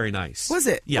show was very nice. Was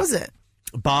it? Yeah. Was it?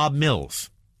 Bob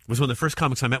Mills was one of the first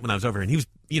comics I met when I was over here, and he was,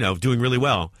 you know, doing really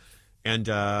well. And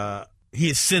he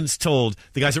has since told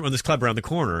the guys that run this club around the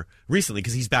corner recently,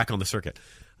 because he's back on the circuit,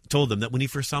 told them that when he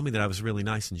first saw me that I was really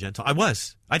nice and gentle. I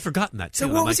was. I'd forgotten that, too. So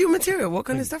what was your material? What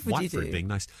kind of stuff would you do? Being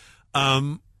nice.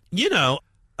 You know,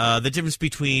 the difference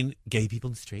between gay people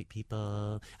and straight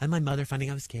people, and my mother finding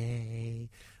I was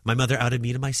gay. My mother outed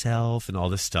me to myself and all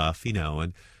this stuff, you know,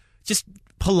 and just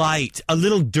polite, a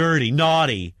little dirty,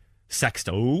 naughty,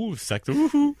 sexto,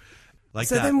 like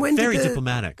so that. Then when very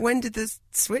diplomatic. When did the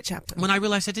switch happen? When I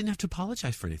realized I didn't have to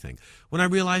apologize for anything. When I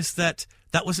realized that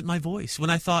wasn't my voice. When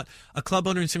I thought a club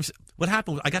owner in San Francisco, what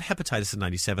happened was I got hepatitis in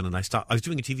 97 and I stopped. I was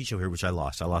doing a TV show here, which I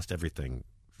lost. I lost everything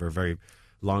for a very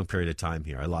long period of time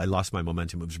here. I lost my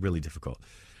momentum. It was really difficult.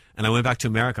 And I went back to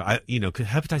America. You know, 'cause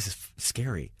hepatitis is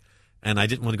scary. And I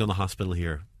didn't want to go in the hospital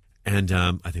here. And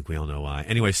I think we all know why.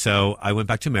 Anyway, so I went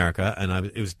back to America, and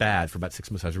it was bad for about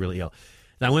 6 months. I was really ill.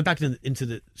 And I went back into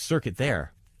the circuit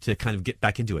there to kind of get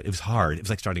back into it. It was hard. It was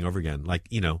like starting over again. Like,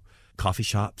 you know, coffee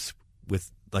shops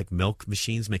with like milk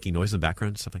machines making noise in the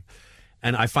background and stuff like that.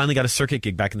 And I finally got a circuit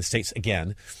gig back in the States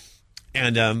again.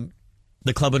 And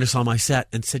the club owner saw my set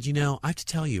and said, you know, I have to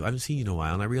tell you, I haven't seen you in a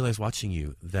while. And I realized watching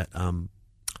you that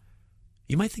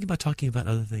you might think about talking about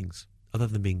other things other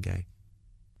than being gay.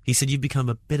 He said, you've become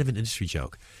a bit of an industry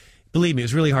joke. Believe me, it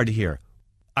was really hard to hear.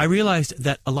 I realized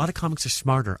that a lot of comics are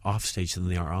smarter off stage than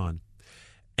they are on.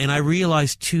 And I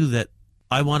realized, too, that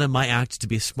I wanted my act to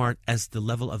be as smart as the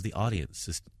level of the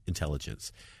audience's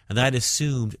intelligence. And I had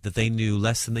assumed that they knew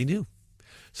less than they knew.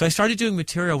 So I started doing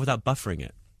material without buffering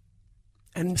it.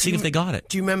 And seeing if they got it.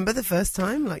 Do you remember the first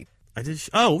time? I did.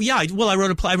 Oh, yeah. Well, I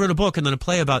wrote a book and then a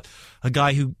play about a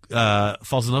guy who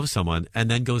falls in love with someone and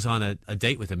then goes on a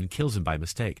date with him and kills him by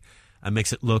mistake and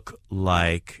makes it look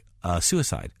like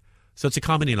suicide. So it's a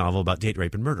comedy novel about date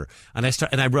rape and murder. And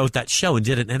I wrote that show and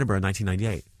did it in Edinburgh in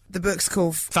 1998. The book's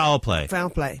called Foul Play. Foul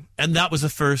Play. And that was the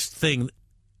first thing.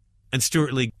 And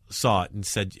Stuart Lee saw it and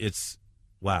said,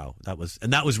 wow, that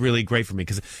was really great for me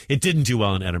because it didn't do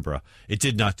well in Edinburgh. It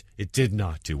did not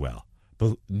do well.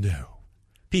 But no.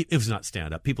 It was not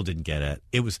stand-up. People didn't get it.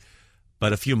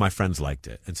 But a few of my friends liked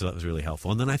it, and so that was really helpful.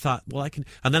 And then I thought, well, I can...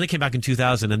 And then I came back in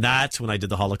 2000, and that's when I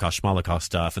did the Holocaust, Schmolocaust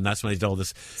stuff, and that's when I did all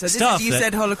this stuff. You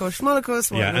said Holocaust,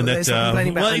 Schmolocaust? Yeah, and that...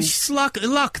 well, it's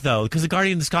luck, though, because the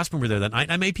Guardian and the Scotsman were there that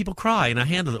night. I made people cry, and I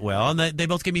handled it well, and they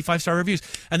both gave me 5-star reviews.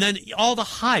 And then all the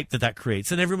hype that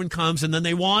creates, and everyone comes, and then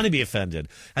they want to be offended.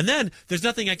 And then there's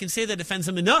nothing I can say that offends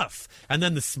them enough. And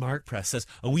then the smart press says,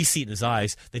 we see it in his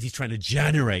eyes that he's trying to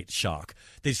generate shock.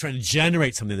 That he's trying to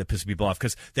generate something that pisses people off,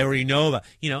 because they already know about...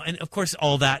 and of course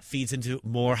all that feeds into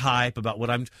more hype about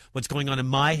what's going on in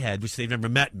my head, which they've never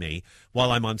met me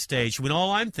while I'm on stage, when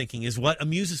all I'm thinking is what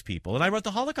amuses people. And I wrote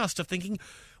the Holocaust stuff thinking,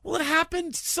 well, it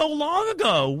happened so long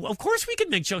ago. Of course we can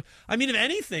make jokes. I mean, if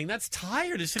anything, that's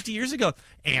tired. It's 50 years ago.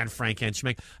 And Frank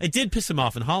Enschmeck. It did piss them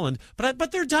off in Holland,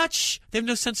 but they're Dutch. They have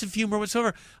no sense of humor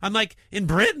whatsoever. I'm like, in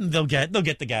Britain, they'll get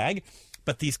the gag.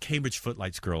 But these Cambridge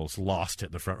Footlights girls lost it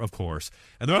in the front, of course.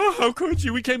 And they're, oh, how could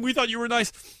you? We thought you were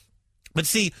nice. But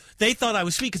see, they thought I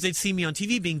was sweet because they'd seen me on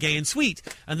TV being gay and sweet.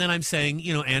 And then I'm saying,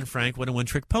 Anne Frank, what a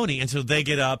one-trick pony. And so they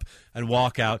get up and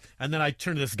walk out. And then I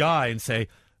turn to this guy and say,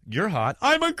 you're hot.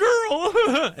 I'm a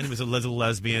girl. And it was a little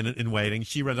lesbian in waiting.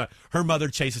 She runs out. Her mother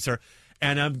chases her.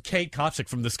 And Kate Kopsick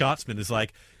from The Scotsman is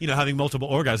like, having multiple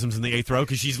orgasms in the 8th row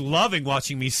because she's loving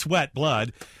watching me sweat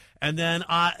blood. And then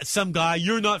some guy,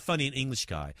 you're not funny, an English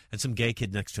guy, and some gay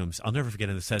kid next to him, I'll never forget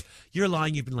it, said, you're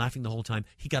lying, you've been laughing the whole time.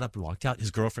 He got up and walked out.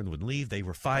 His girlfriend wouldn't leave. They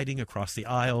were fighting across the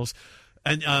aisles.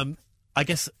 And I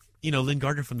guess, Lynn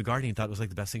Gardner from The Guardian thought it was like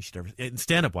the best thing she'd ever,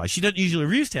 stand-up wise. She doesn't usually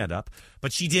review stand-up,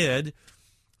 but she did.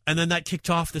 And then that kicked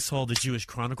off this whole, the Jewish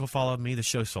Chronicle followed me. The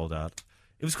show sold out.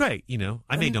 It was great,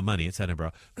 I made no money. It's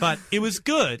Edinburgh. But it was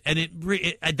good. And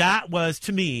that was,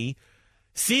 to me,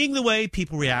 seeing the way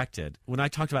people reacted when I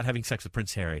talked about having sex with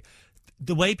Prince Harry,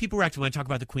 the way people reacted when I talk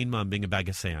about the Queen Mum being a bag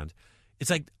of sand, it's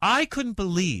like I couldn't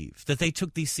believe that they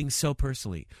took these things so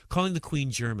personally, calling the Queen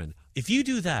German. If you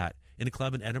do that in a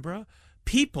club in Edinburgh,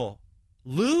 people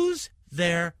lose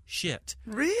their shit.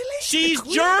 Really? She's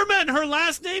German. Her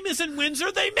last name isn't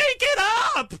Windsor. They make it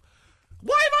up.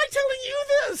 Why am I telling you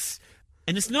this?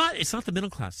 And it's not the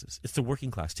middle classes. It's the working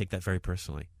class take that very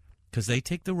personally because they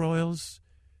take the royals.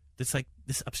 It's like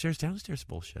this upstairs, downstairs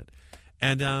bullshit.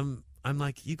 And I'm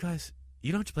like, you guys,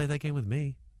 you don't have to play that game with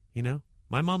me.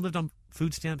 My mom lived on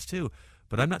food stamps too,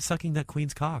 but I'm not sucking that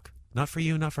queen's cock. Not for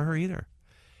you, not for her either.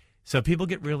 So people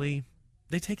get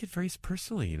they take it very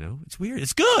personally, It's weird.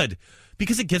 It's good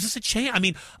because it gives us a chance. I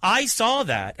mean, I saw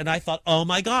that and I thought, oh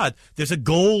my God, there's a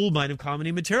gold mine of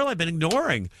comedy material I've been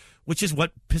ignoring, which is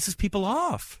what pisses people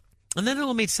off. And then it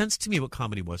all made sense to me what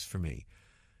comedy was for me.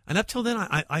 And up till then,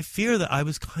 I fear that I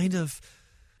was kind of,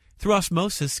 through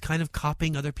osmosis, kind of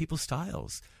copying other people's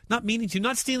styles. Not meaning to,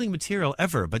 not stealing material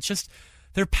ever, but just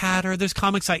their patter. There's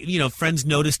comics, friends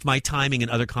noticed my timing,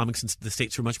 and other comics in the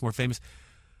States who are much more famous.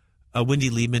 Wendy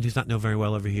Liebman, who's not known very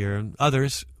well over here, and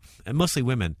others, and mostly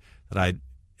women that I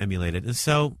emulated. And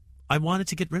so I wanted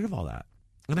to get rid of all that.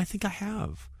 And I think I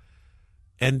have.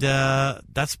 And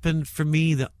that's been, for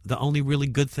me, the only really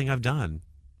good thing I've done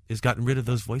is gotten rid of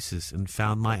those voices and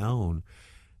found my own.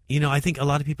 I think a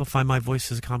lot of people find my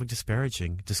voice as a comic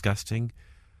disparaging, disgusting,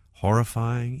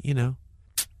 horrifying,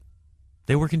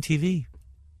 They work in TV.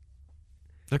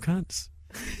 They're cunts.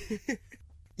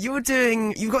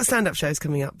 You've got stand-up shows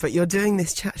coming up, but you're doing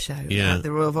this chat show at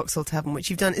the Royal Vauxhall Tavern, which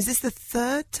you've done. Is this the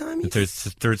third time? It's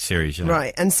the third series, yeah.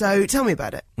 Right, and so tell me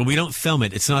about it. Well, we don't film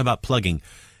it. It's not about plugging.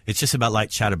 It's just about light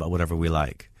chat about whatever we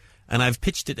like. And I've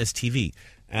pitched it as TV.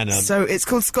 And so it's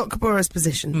called Scott Kapora's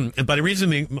Position. But the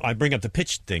reason I bring up the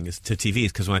pitch thing to TV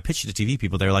is because when I pitch it to TV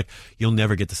people, they're like, you'll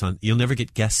never get this on. You'll never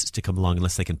get guests to come along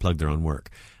unless they can plug their own work.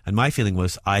 And my feeling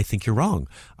was, I think you're wrong.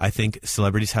 I think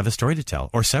celebrities have a story to tell,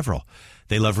 or several.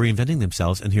 They love reinventing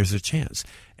themselves, and here's their chance.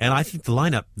 And I think the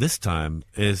lineup this time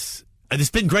is, and it's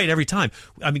been great every time.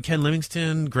 I mean, Ken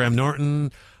Livingstone, Graham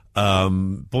Norton,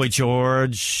 Boy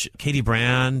George, Katie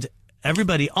Brand,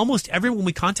 everybody, almost everyone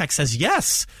we contact says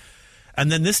yes. And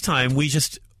then this time we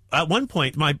just, at one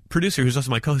point, my producer, who's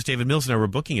also my co-host, David Mills, and I were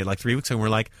booking it like 3 weeks ago, and we're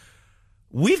like,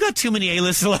 we've got too many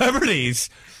A-list celebrities.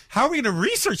 How are we going to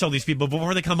research all these people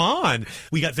before they come on?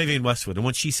 We got Vivienne Westwood, and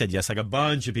once she said yes, like a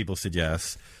bunch of people said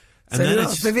yes. And so then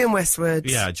it's Vivienne Westwood.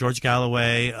 Yeah, George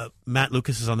Galloway, Matt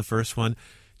Lucas is on the first one,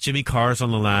 Jimmy Carr's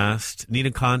on the last,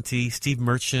 Nina Conti, Steve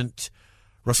Merchant,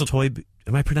 Russell Toby.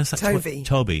 Am I pronouncing that?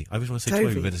 Toby. I always want to say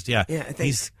Toby, but it's, yeah I think.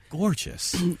 He's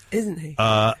gorgeous. Isn't he?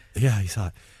 Yeah, he's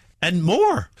hot. And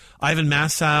more. Ivan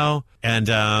Massow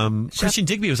and Christian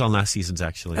Digby was on last season's,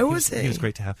 actually. Oh, was he? He was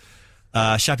great to have.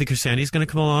 Shapi Kursani is going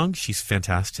to come along. She's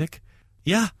fantastic.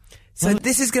 Yeah. So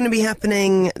this is going to be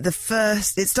happening it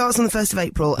starts on the 1st of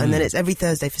April, and then it's every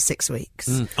Thursday for 6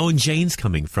 weeks. Oh, and Jane's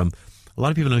coming from, a lot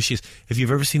of people know if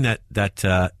you've ever seen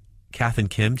that Kath and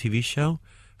Kim TV show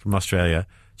from Australia,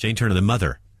 Jane Turner, the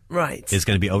mother, right, is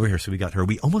going to be over here. So we got her.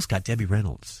 We almost got Debbie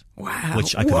Reynolds. Wow.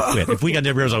 Which I could have quit. If we got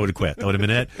Debbie Reynolds, I would have quit. That would have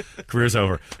been it. Career's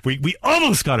over. We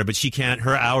almost got her, but she can't.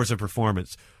 Her hours of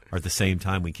performance are at the same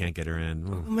time. We can't get her in.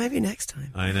 Well, maybe next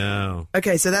time. I know.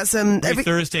 Okay, so that's every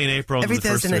Thursday in April, every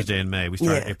first Thursday in May. We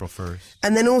start April 1st.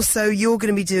 And then also you're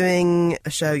going to be doing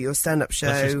a show, your stand-up show.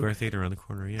 Leicester Square Theatre around the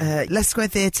corner, yeah. Leicester Square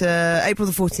Theatre, April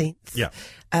the 14th. Yeah.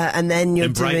 And then you're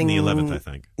doing... Brighton the 11th, I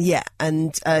think. Yeah,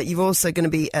 and you're also going to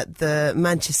be at the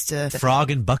Manchester...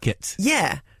 Frog and Bucket.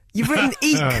 Yeah. You've written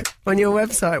Eek on your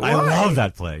website. Why? I love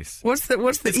that place. What's the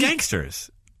It's gangsters.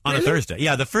 On a Thursday.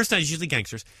 Yeah, the first night is usually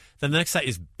gangsters. Then the next night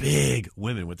is big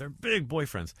women with their big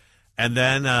boyfriends. And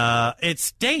then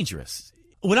it's dangerous.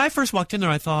 When I first walked in there,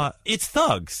 I thought, it's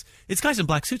thugs. It's guys in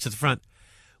black suits at the front.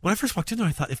 When I first walked in there,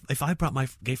 I thought, if I brought my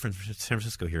gay friends from San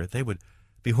Francisco here, they would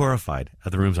be horrified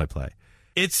at the rooms I play.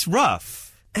 It's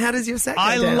rough. How does your set go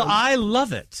down? I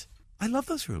love it. I love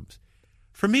those rooms.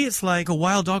 For me, it's like a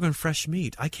wild dog on fresh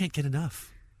meat. I can't get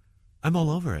enough. I'm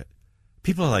all over it.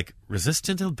 People are like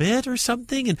resistant a bit or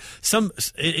something. And some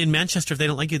in Manchester, if they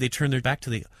don't like you, they turn their back to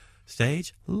the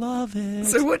stage. Love it.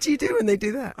 So what do you do when they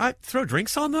do that? I throw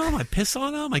drinks on them. I piss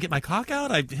on them. I get my cock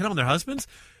out. I hit on their husbands.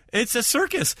 It's a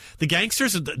circus. The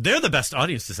gangsters, they're the best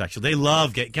audiences, actually.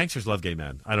 Gangsters love gay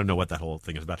men. I don't know what that whole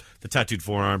thing is about. The tattooed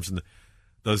forearms and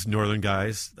those northern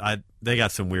guys, they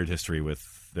got some weird history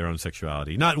with their own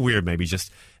sexuality. Not weird, maybe,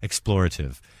 just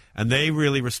explorative. And they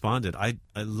really responded. I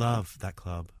love that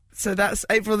club. So that's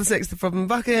April the 6th, the Problem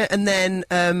Bucket, and then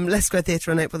Leicester Square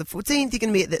Theatre on April the 14th. You're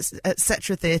going to be at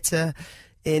Cetra Theatre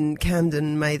in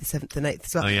Camden, May the 7th and 8th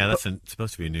as well. Oh, yeah, that's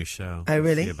supposed to be a new show. Oh,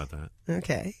 really? See about that.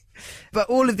 Okay. But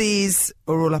all of these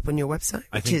are all up on your website,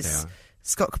 I which think is they are.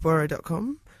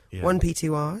 scottcaporo.com, Yeah.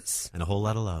 1P2Rs. And a whole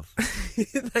lot of love.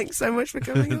 Thanks so much for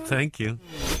coming on. Thank you.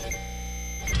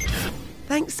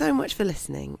 Thanks so much for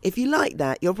listening. If you like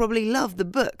that, you'll probably love the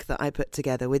book that I put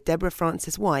together with Deborah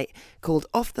Francis White called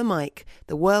Off the Mic,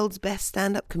 The World's Best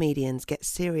Stand-Up Comedians Get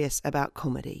Serious About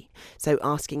Comedy. So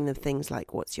asking them things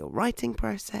like, what's your writing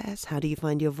process? How do you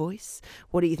find your voice?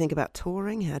 What do you think about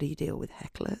touring? How do you deal with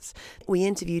hecklers? We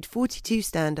interviewed 42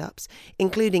 stand-ups,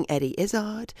 including Eddie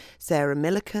Izzard, Sarah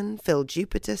Millican, Phil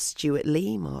Jupiter, Stuart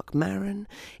Lee, Mark Maron.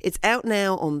 It's out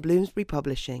now on Bloomsbury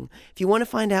Publishing. If you want to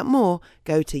find out more,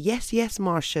 go to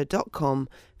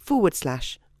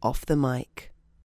yesyesmarsha.com/off the mic.